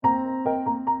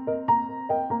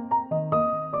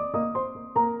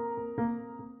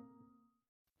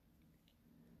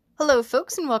Hello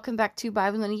folks, and welcome back to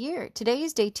Bible in a Year. Today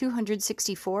is day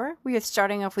 264. We are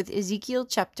starting off with Ezekiel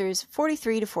chapters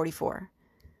 43 to 44.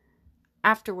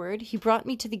 Afterward he brought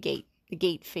me to the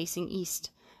gate facing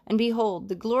east. And behold,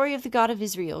 the glory of the God of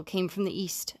Israel came from the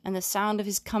east, and the sound of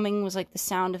his coming was like the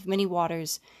sound of many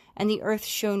waters, and the earth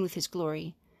shone with his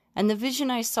glory. And the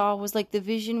vision I saw was like the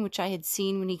vision which I had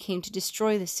seen when he came to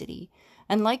destroy the city,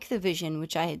 and like the vision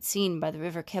which I had seen by the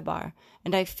river Kebar,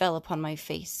 and I fell upon my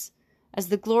face. As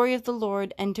the glory of the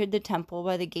Lord entered the temple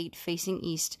by the gate facing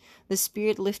east, the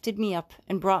Spirit lifted me up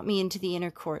and brought me into the inner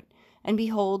court, and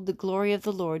behold, the glory of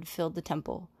the Lord filled the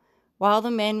temple. While the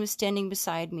man was standing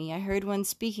beside me, I heard one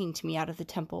speaking to me out of the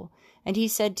temple, and he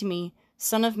said to me,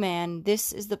 Son of man,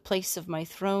 this is the place of my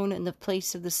throne and the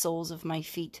place of the soles of my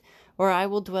feet, where I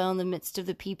will dwell in the midst of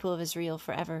the people of Israel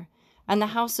forever. And the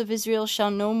house of Israel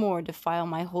shall no more defile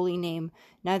my holy name,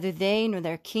 neither they nor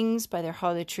their kings by their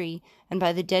harlotry, and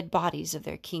by the dead bodies of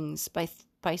their kings, by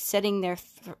setting their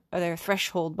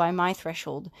threshold by my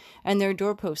threshold, and their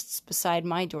doorposts beside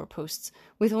my doorposts,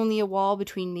 with only a wall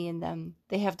between me and them.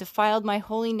 They have defiled my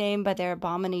holy name by their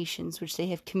abominations which they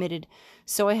have committed,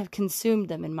 so I have consumed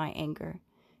them in my anger.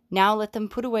 Now let them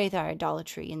put away their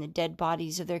idolatry and the dead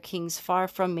bodies of their kings far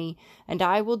from me, and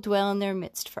I will dwell in their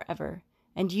midst forever.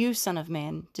 And you, son of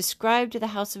man, describe to the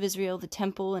house of Israel the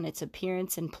temple and its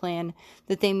appearance and plan,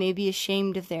 that they may be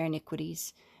ashamed of their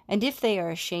iniquities. And if they are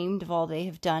ashamed of all they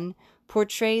have done,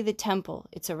 portray the temple,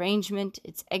 its arrangement,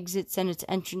 its exits and its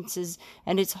entrances,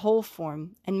 and its whole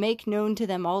form, and make known to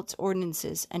them all its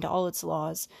ordinances and all its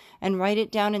laws, and write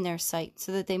it down in their sight,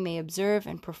 so that they may observe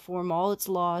and perform all its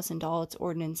laws and all its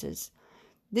ordinances.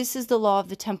 This is the law of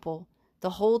the temple. The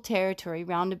whole territory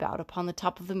round about upon the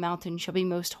top of the mountain shall be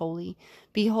most holy.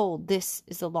 Behold, this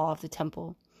is the law of the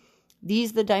temple.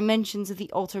 These are the dimensions of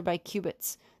the altar by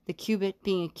cubits, the cubit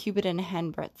being a cubit and a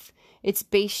handbreadth. Its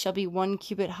base shall be 1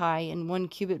 cubit high and 1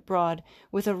 cubit broad,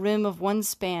 with a rim of 1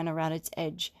 span around its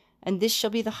edge. And this shall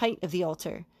be the height of the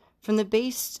altar, from the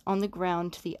base on the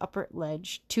ground to the upper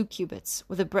ledge, 2 cubits,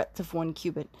 with a breadth of 1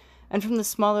 cubit, and from the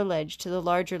smaller ledge to the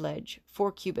larger ledge,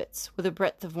 4 cubits, with a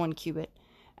breadth of 1 cubit.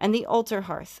 And the altar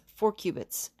hearth, 4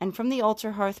 cubits, and from the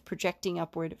altar hearth projecting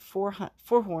upward 4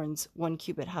 horns, 1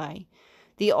 cubit high.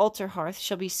 The altar hearth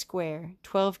shall be square,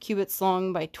 12 cubits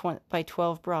long by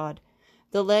 12 broad.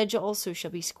 The ledge also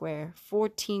shall be square,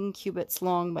 14 cubits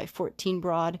long by 14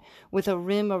 broad, with a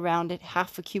rim around it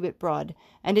 1/2 cubit broad,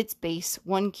 and its base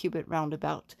 1 cubit round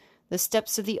about. The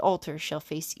steps of the altar shall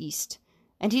face east.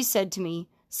 And he said to me,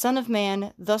 Son of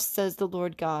man, thus says the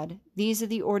Lord God, these are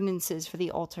the ordinances for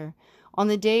the altar. On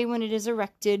the day when it is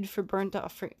erected for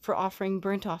offering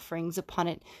burnt offerings upon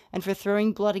it, and for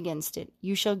throwing blood against it,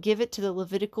 you shall give it to the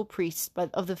Levitical priests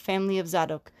of the family of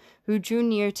Zadok, who drew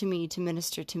near to me to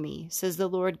minister to me, says the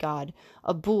Lord God,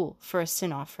 a bull for a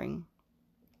sin offering.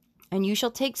 And you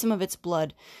shall take some of its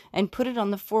blood, and put it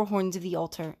on the 4 horns of the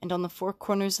altar, and on the 4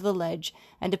 corners of the ledge,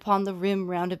 and upon the rim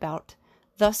round about.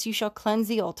 Thus you shall cleanse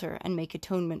the altar, and make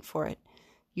atonement for it.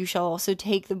 You shall also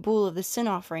take the bull of the sin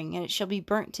offering, and it shall be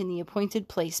burnt in the appointed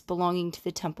place belonging to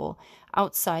the temple,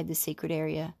 outside the sacred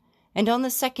area. And on the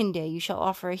 2nd day you shall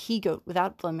offer a he-goat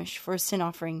without blemish for a sin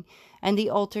offering, and the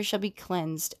altar shall be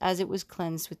cleansed, as it was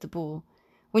cleansed with the bull.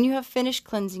 When you have finished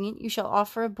cleansing it, you shall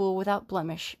offer a bull without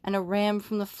blemish, and a ram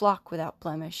from the flock without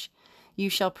blemish. You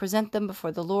shall present them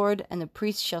before the Lord, and the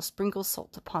priest shall sprinkle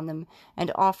salt upon them,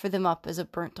 and offer them up as a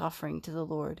burnt offering to the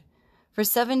Lord. For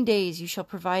 7 days you shall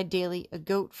provide daily a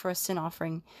goat for a sin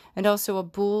offering, and also a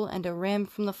bull and a ram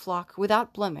from the flock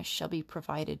without blemish shall be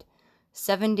provided.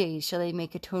 7 days shall they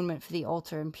make atonement for the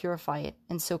altar and purify it,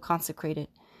 and so consecrate it.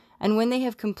 And when they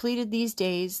have completed these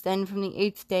days, then from the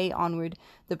 8th day onward,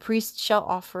 the priest shall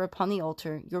offer upon the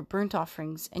altar your burnt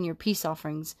offerings and your peace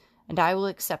offerings, and I will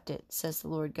accept it, says the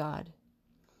Lord God.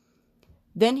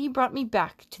 Then he brought me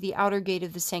back to the outer gate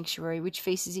of the sanctuary which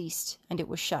faces east, and it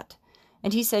was shut.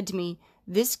 And he said to me,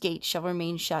 This gate shall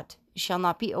remain shut, it shall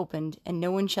not be opened, and no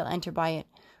one shall enter by it,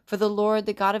 for the Lord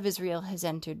the God of Israel has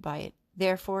entered by it.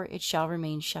 Therefore it shall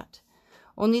remain shut.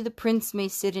 Only the prince may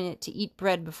sit in it to eat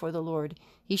bread before the Lord.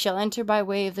 He shall enter by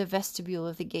way of the vestibule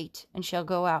of the gate, and shall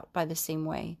go out by the same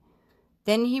way.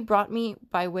 Then he brought me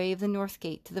by way of the north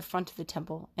gate to the front of the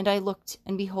temple, and I looked,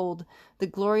 and behold, the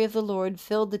glory of the Lord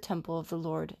filled the temple of the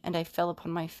Lord, and I fell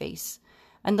upon my face.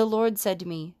 And the Lord said to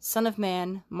me, Son of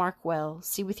man, mark well,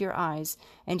 see with your eyes,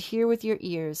 and hear with your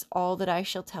ears all that I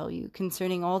shall tell you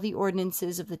concerning all the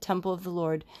ordinances of the temple of the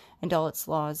Lord and all its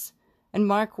laws. And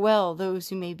mark well those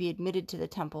who may be admitted to the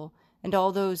temple, and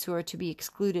all those who are to be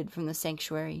excluded from the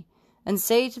sanctuary. And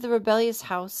say to the rebellious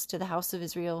house, to the house of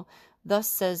Israel, Thus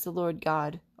says the Lord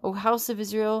God, O house of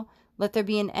Israel, Let there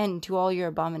be an end to all your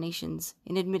abominations,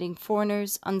 in admitting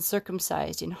foreigners,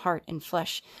 uncircumcised in heart and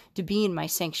flesh, to be in my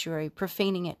sanctuary,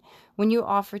 profaning it, when you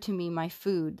offer to me my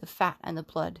food, the fat and the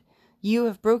blood. You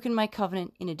have broken my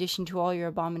covenant in addition to all your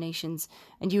abominations,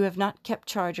 and you have not kept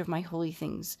charge of my holy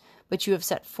things, but you have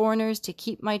set foreigners to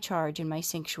keep my charge in my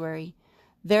sanctuary.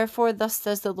 Therefore thus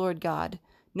says the Lord God,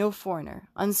 no foreigner,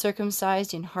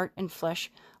 uncircumcised in heart and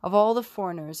flesh, of all the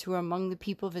foreigners who are among the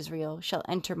people of Israel, shall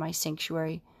enter my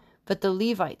sanctuary. But the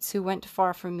Levites who went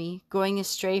far from me, going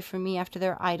astray from me after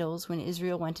their idols when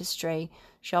Israel went astray,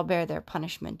 shall bear their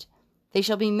punishment. They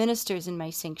shall be ministers in my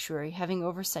sanctuary, having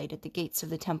oversight at the gates of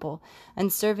the temple,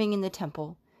 and serving in the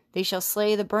temple. They shall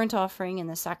slay the burnt offering and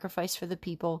the sacrifice for the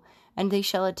people, and they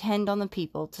shall attend on the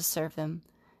people to serve them.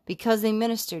 Because they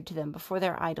ministered to them before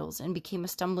their idols, and became a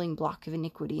stumbling block of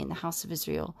iniquity in the house of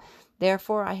Israel.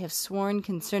 Therefore I have sworn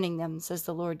concerning them, says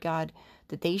the Lord God,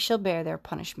 that they shall bear their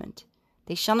punishment.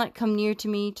 They shall not come near to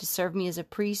me to serve me as a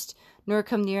priest, nor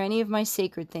come near any of my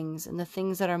sacred things and the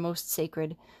things that are most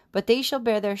sacred, but they shall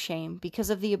bear their shame because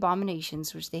of the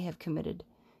abominations which they have committed.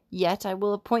 Yet I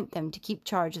will appoint them to keep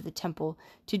charge of the temple,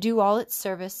 to do all its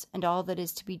service and all that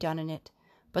is to be done in it.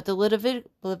 But the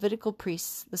Levitical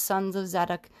priests, the sons of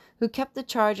Zadok, who kept the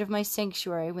charge of my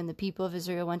sanctuary when the people of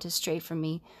Israel went astray from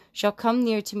me, shall come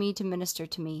near to me to minister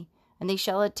to me, and they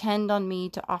shall attend on me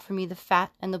to offer me the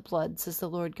fat and the blood, says the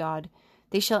Lord God.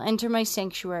 They shall enter my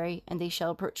sanctuary, and they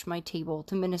shall approach my table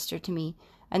to minister to me,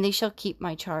 and they shall keep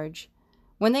my charge.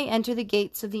 When they enter the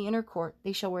gates of the inner court,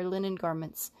 they shall wear linen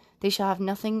garments. They shall have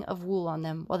nothing of wool on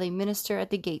them, while they minister at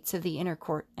the gates of the inner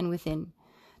court and within.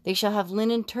 They shall have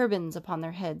linen turbans upon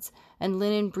their heads, and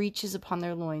linen breeches upon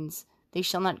their loins. They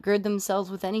shall not gird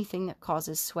themselves with anything that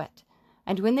causes sweat.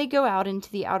 And when they go out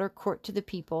into the outer court to the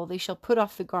people, they shall put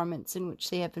off the garments in which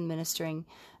they have been ministering,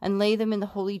 and lay them in the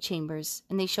holy chambers,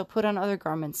 and they shall put on other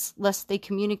garments, lest they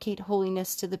communicate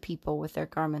holiness to the people with their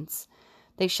garments.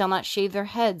 They shall not shave their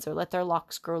heads or let their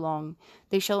locks grow long.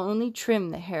 They shall only trim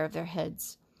the hair of their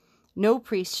heads. No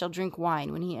priest shall drink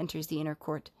wine when he enters the inner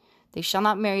court. They shall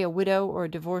not marry a widow or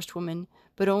a divorced woman,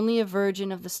 but only a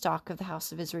virgin of the stock of the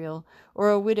house of Israel, or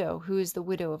a widow who is the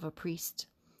widow of a priest.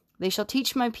 They shall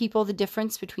teach my people the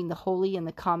difference between the holy and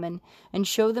the common, and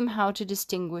show them how to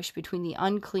distinguish between the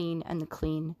unclean and the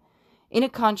clean. In a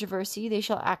controversy they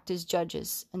shall act as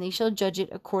judges, and they shall judge it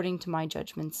according to my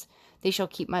judgments. They shall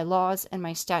keep my laws and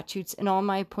my statutes and all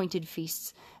my appointed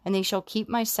feasts, and they shall keep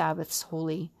my Sabbaths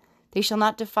holy. They shall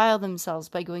not defile themselves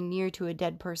by going near to a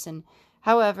dead person.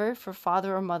 However, for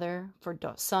father or mother, for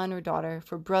son or daughter,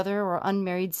 for brother or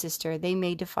unmarried sister, they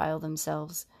may defile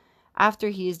themselves. After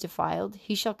he is defiled,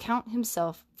 he shall count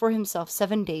for himself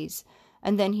 7 days,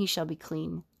 and then he shall be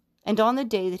clean. And on the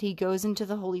day that he goes into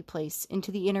the holy place,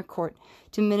 into the inner court,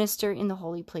 to minister in the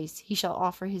holy place, he shall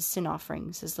offer his sin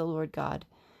offering, says the Lord God.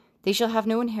 They shall have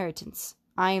no inheritance.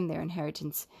 I am their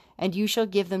inheritance, and you shall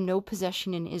give them no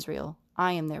possession in Israel.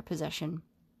 I am their possession.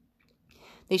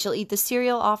 They shall eat the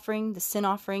cereal offering, the sin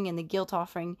offering, and the guilt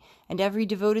offering, and every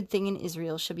devoted thing in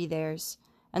Israel shall be theirs.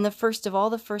 And the first of all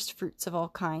the first fruits of all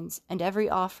kinds, and every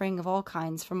offering of all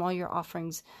kinds from all your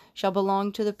offerings, shall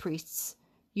belong to the priests.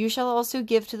 You shall also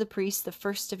give to the priests the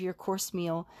first of your course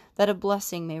meal, that a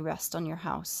blessing may rest on your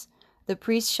house. The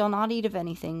priest shall not eat of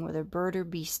anything, whether bird or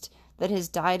beast, that has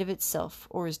died of itself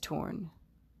or is torn.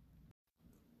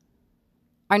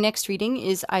 Our next reading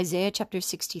is Isaiah chapter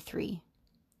 63.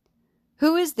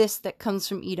 Who is this that comes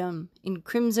from Edom, in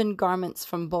crimson garments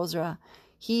from Bozrah,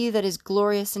 he that is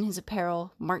glorious in his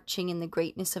apparel, marching in the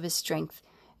greatness of his strength?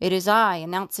 It is I,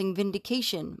 announcing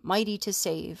vindication, mighty to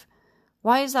save.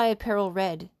 Why is thy apparel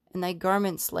red, and thy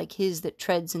garments like his that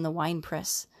treads in the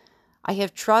winepress? I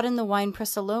have trodden the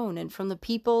winepress alone, and from the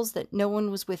peoples that no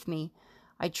one was with me.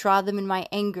 I trod them in my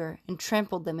anger, and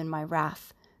trampled them in my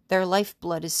wrath. Their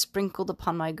lifeblood is sprinkled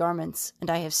upon my garments, and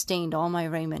I have stained all my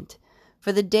raiment.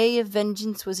 For the day of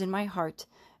vengeance was in my heart,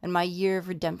 and my year of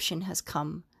redemption has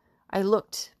come. I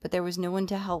looked, but there was no one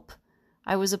to help.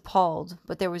 I was appalled,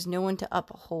 but there was no one to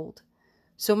uphold.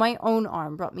 So my own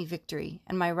arm brought me victory,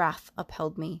 and my wrath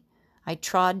upheld me. I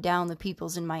trod down the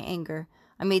peoples in my anger.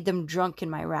 I made them drunk in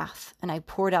my wrath, and I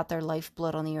poured out their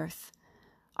lifeblood on the earth.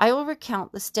 I will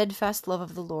recount the steadfast love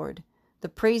of the Lord, the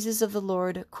praises of the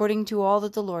Lord, according to all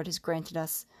that the Lord has granted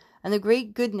us, and the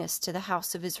great goodness to the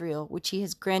house of Israel, which he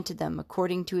has granted them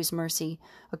according to his mercy,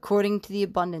 according to the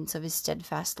abundance of his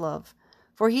steadfast love.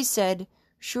 For he said,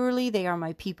 Surely they are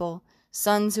my people,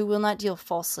 sons who will not deal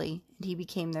falsely, and he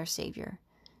became their Savior.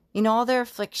 In all their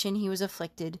affliction he was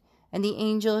afflicted, and the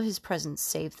angel of his presence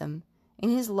saved them. In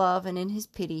his love and in his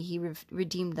pity he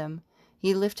redeemed them.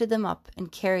 He lifted them up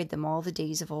and carried them all the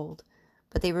days of old.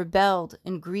 But they rebelled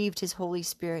and grieved his Holy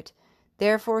Spirit.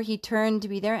 Therefore he turned to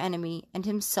be their enemy and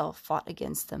himself fought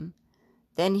against them.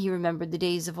 Then he remembered the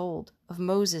days of old, of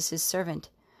Moses his servant.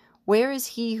 Where is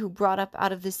he who brought up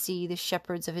out of the sea the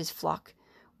shepherds of his flock?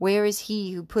 Where is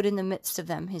he who put in the midst of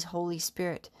them his Holy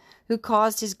Spirit, who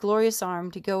caused his glorious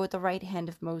arm to go at the right hand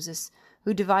of Moses,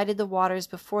 who divided the waters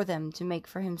before them to make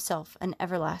for himself an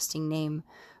everlasting name,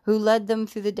 who led them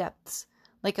through the depths?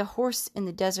 Like a horse in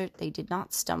the desert they did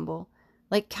not stumble.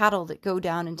 Like cattle that go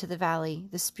down into the valley,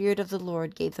 the Spirit of the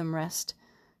Lord gave them rest.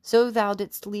 So thou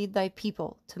didst lead thy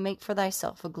people to make for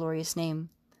thyself a glorious name.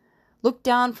 Look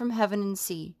down from heaven and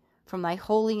see, from thy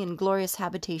holy and glorious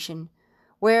habitation.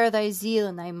 Where are thy zeal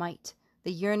and thy might?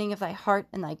 The yearning of thy heart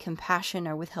and thy compassion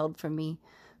are withheld from me.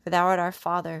 For thou art our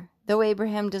Father. Though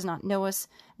Abraham does not know us,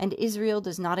 and Israel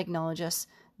does not acknowledge us,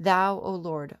 thou, O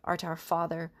Lord, art our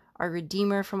Father. Our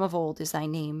Redeemer from of old is thy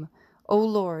name. O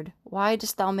Lord, why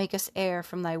dost thou make us err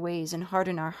from thy ways and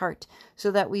harden our heart, so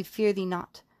that we fear thee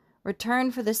not?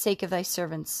 Return for the sake of thy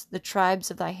servants, the tribes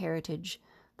of thy heritage.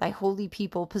 Thy holy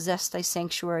people possess thy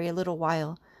sanctuary a little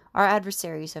while. Our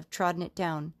adversaries have trodden it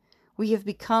down. We have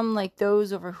become like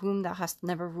those over whom thou hast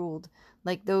never ruled,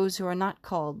 like those who are not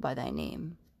called by thy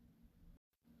name.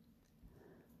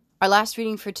 Our last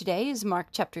reading for today is Mark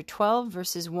chapter 12,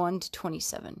 verses 1 to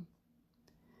 27.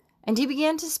 And he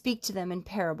began to speak to them in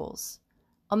parables.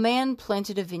 A man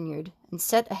planted a vineyard, and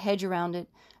set a hedge around it,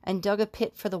 and dug a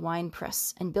pit for the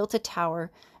winepress, and built a tower,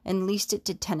 and leased it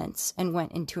to tenants, and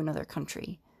went into another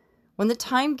country. When the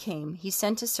time came, he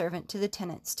sent a servant to the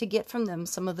tenants to get from them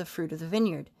some of the fruit of the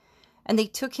vineyard. And they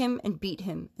took him and beat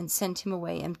him, and sent him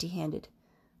away empty-handed.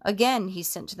 Again he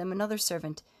sent to them another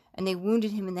servant, and they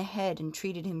wounded him in the head, and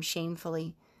treated him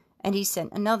shamefully. And he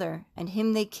sent another, and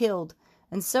him they killed,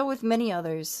 and so with many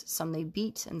others, some they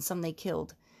beat, and some they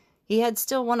killed. He had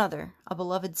still one other, a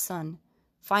beloved son.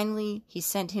 Finally he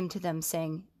sent him to them,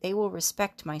 saying, They will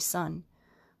respect my son.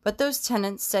 But those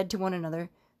tenants said to one another,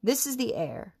 This is the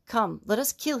heir. Come, let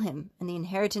us kill him, and the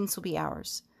inheritance will be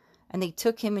ours. And they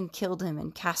took him and killed him,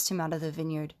 and cast him out of the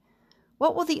vineyard.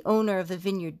 What will the owner of the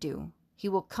vineyard do? He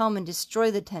will come and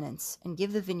destroy the tenants, and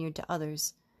give the vineyard to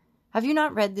others. Have you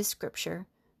not read this scripture?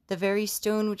 The very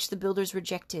stone which the builders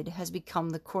rejected has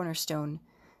become the cornerstone.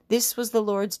 This was the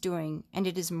Lord's doing, and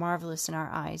it is marvelous in our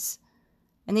eyes.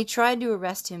 And they tried to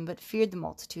arrest him, but feared the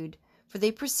multitude, for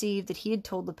they perceived that he had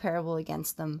told the parable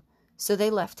against them. So they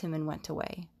left him and went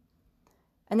away.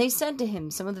 And they sent to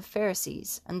him some of the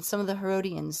Pharisees and some of the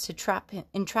Herodians to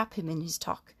entrap him in his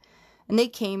talk. And they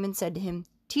came and said to him,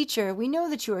 Teacher, we know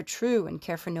that you are true and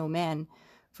care for no man,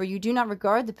 for you do not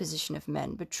regard the position of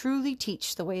men, but truly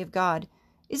teach the way of God.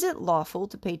 Is it lawful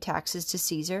to pay taxes to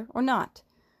Caesar or not?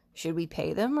 Should we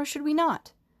pay them or should we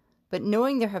not? But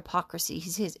knowing their hypocrisy,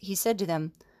 he said to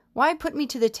them, Why put me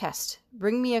to the test?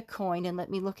 Bring me a coin and let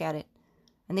me look at it.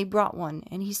 And they brought one,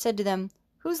 and he said to them,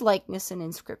 Whose likeness and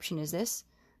inscription is this?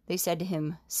 They said to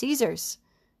him, Caesar's.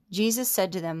 Jesus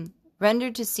said to them,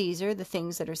 Render to Caesar the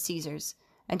things that are Caesar's,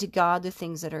 and to God the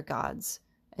things that are God's.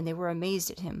 And they were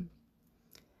amazed at him.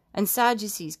 And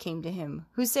Sadducees came to him,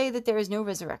 who say that there is no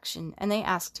resurrection, and they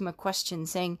asked him a question,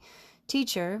 saying,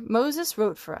 Teacher, Moses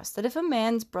wrote for us that if a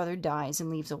man's brother dies and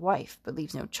leaves a wife, but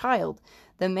leaves no child,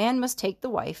 the man must take the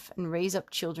wife and raise up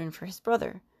children for his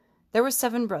brother. There were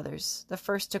 7 brothers. The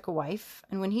first took a wife,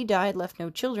 and when he died left no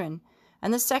children.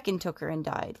 And the second took her and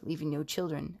died, leaving no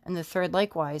children. And the third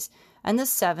likewise. And the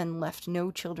 7 left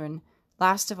no children.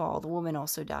 Last of all, the woman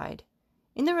also died.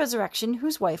 In the resurrection,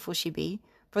 whose wife will she be?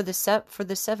 For the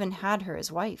 7 had her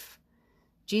as wife.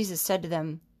 Jesus said to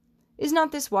them, Is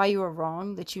not this why you are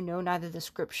wrong, that you know neither the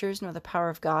Scriptures nor the power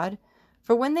of God?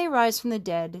 For when they rise from the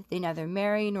dead, they neither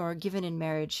marry nor are given in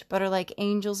marriage, but are like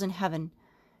angels in heaven.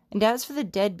 And as for the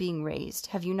dead being raised,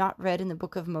 have you not read in the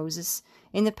book of Moses,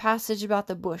 in the passage about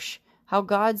the bush, how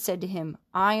God said to him,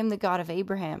 I am the God of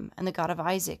Abraham, and the God of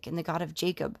Isaac, and the God of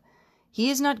Jacob. He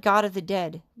is not God of the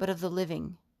dead, but of the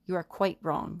living. You are quite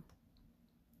wrong.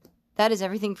 That is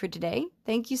everything for today.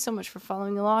 Thank you so much for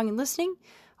following along and listening.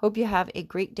 Hope you have a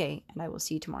great day, and I will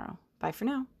see you tomorrow. Bye for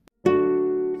now.